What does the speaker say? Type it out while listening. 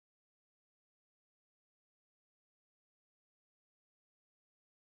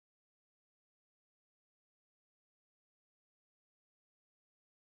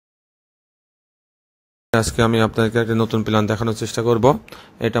আজকে আমি আপনাদেরকে একটা নতুন প্ল্যান দেখানোর চেষ্টা করব।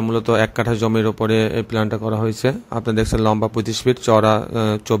 এটা মূলত 1 কাঠা জমির উপরে এই প্ল্যানটা করা হয়েছে। আপনারা দেখছেন লম্বা 25 ফিট, চওড়া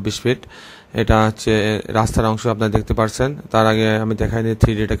 24 ফিট। এটা হচ্ছে রাস্তার অংশ, আপনারা দেখতে পাচ্ছেন। তার আগে আমি দেখাই দিই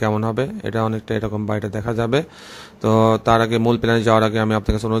 3Dটা কেমন হবে। এটা অনেকটা এরকম বাড়িটা দেখা যাবে। তো তার আগে মূল প্ল্যানে যাওয়ার আগে আমি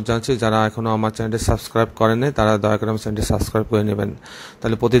আপনাকে অনুরোধ জানাচ্ছি, যারা এখনো আমার চ্যানেলটি সাবস্ক্রাইব করেননি তারা দয়া করে আমার চ্যানেলটি সাবস্ক্রাইব করে নেবেন।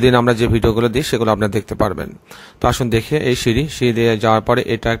 তাহলে প্রতিদিন আমরা যে ভিডিওগুলো দিই সেগুলো আপনারা দেখতে পারবেন। তো আসুন দেখে এই সিঁড়ি দিয়ে যাওয়ার পরে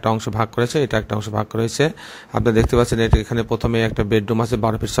এটা একটা অংশ ভাগ করেছে, এটা একটা অংশ ভাগ করেছে। আপনারা দেখতে পাচ্ছেন এটা এখানে প্রথমে একটা বেডরুম আছে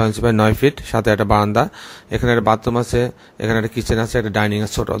 12 ফিট 6 ইঞ্চি বাই 9 ফিট, সাথে একটা বারান্দা, এখানে একটা বাথরুম আছে, এখানে একটা কিচেন আছে, একটা ডাইনিং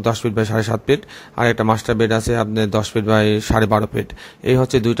আছে ছোট 10 ফিট বাই 7.5 ফিট, আর একটা মাস্টার বেড আছে আপনার 10 ফিট বাই 12.5 ফিট। এই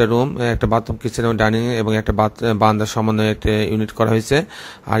হচ্ছে দুইটা রুম, একটা বাথরুম, কিচেন এবং ডাইনিং এবং একটা বারান্দার সমন্বয়ে একটা ইউনিট করা হয়েছে।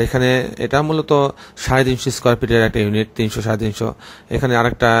 আর এখানে এটা মূলত 350 স্কোয়ার ফিটের একটা ইউনিট, 300 350। এখানে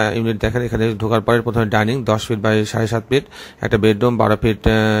আরেকটা ইউনিট দেখেন, এখানে ঢোকার পরে প্রথমে ডাইনিং 10 ফিট বাই 7.5 ফিট, একটা bedroom 12 fit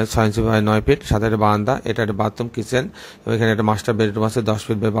 6 inch by 9 fit, সাথে একটা বারান্দা, এটা একটা বাথরুম, কিচেন এবং এখানে একটা মাস্টার বেডরুম আছে 10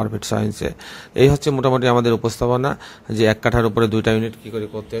 ফিট বাই 12 ফিট 6 ইঞ্চি। এই হচ্ছে মোটামুটি আমাদের উপস্থাপনা, যে 1 কাঠার উপরে দুইটা ইউনিট কি করে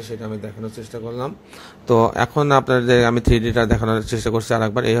করতে হয় সেটা আমি দেখানোর চেষ্টা করলাম। তো এখন আপনাদের আমি 3Dটা দেখানোর চেষ্টা করছি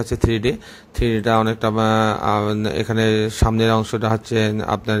আরেকবার। এই হচ্ছে 3Dটা অনেকটা এখানে সামনের অংশটা হচ্ছে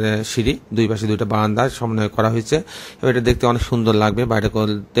আপনার সিঁড়ি, দুই পাশে দুইটা বারান্দা সমন্বয় করা হয়েছে এবং এটা দেখতে অনেক সুন্দর লাগবে বাইরে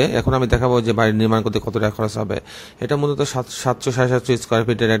করতে। এখন আমি দেখাবো যে বাড়ি নির্মাণ করতে কত টাকা খরচ হবে। এটা মূলত 700 স্কোয়ার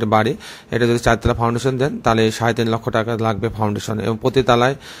ফিটের একটা বাড়ি। এটা যদি 4 তলা ফাউন্ডেশন দেন তাহলে 3.5 লক্ষ টাকা লাগবে ফাউন্ডেশন, এবং প্রতি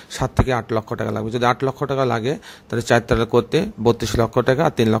তলায় 7 থেকে 8 লক্ষ টাকা লাগবে। যদি 8 লক্ষ টাকা লাগে তাহলে 4 তলা করতে 32 লক্ষ টাকা,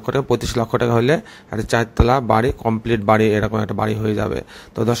 আর 3 লক্ষ টাকা 25 লক্ষ টাকা হলে একটা 4 তলা বাড়ি, কমপ্লিট বাড়ি, এরকম একটা বাড়ি হয়ে যাবে।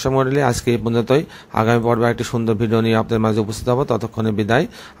 তো দর্শক মণ্ডলী, আজকে এই পর্যন্তই। আগামী পর্বে একটি সুন্দর ভিডিও নিয়ে আপনাদের মাঝে উপস্থিত হবো। ততক্ষণে বিদায়।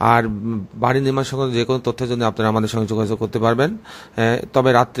 আর বাড়ি নির্মাণ সংক্রান্ত যে কোনো তথ্যের জন্য আপনারা আমাদের সঙ্গে যোগাযোগ করতে পারবেন। তবে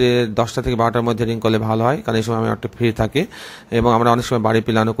রাত্রে 10টা থেকে 12টার মধ্যে রিং করলে ভালো হয়, কারণ এই সময় আমি একটু ফ্রি থাকি এবং আমরা অনেক সময় বাড়ি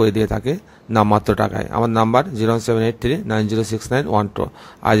প্ল্যানও করে দিয়ে থাকি নামমাত্র টাকায়। আমার নাম্বার 07839069112।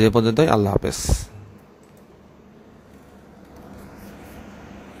 আজ এই পর্যন্তই। আল্লাহ হাফেজ।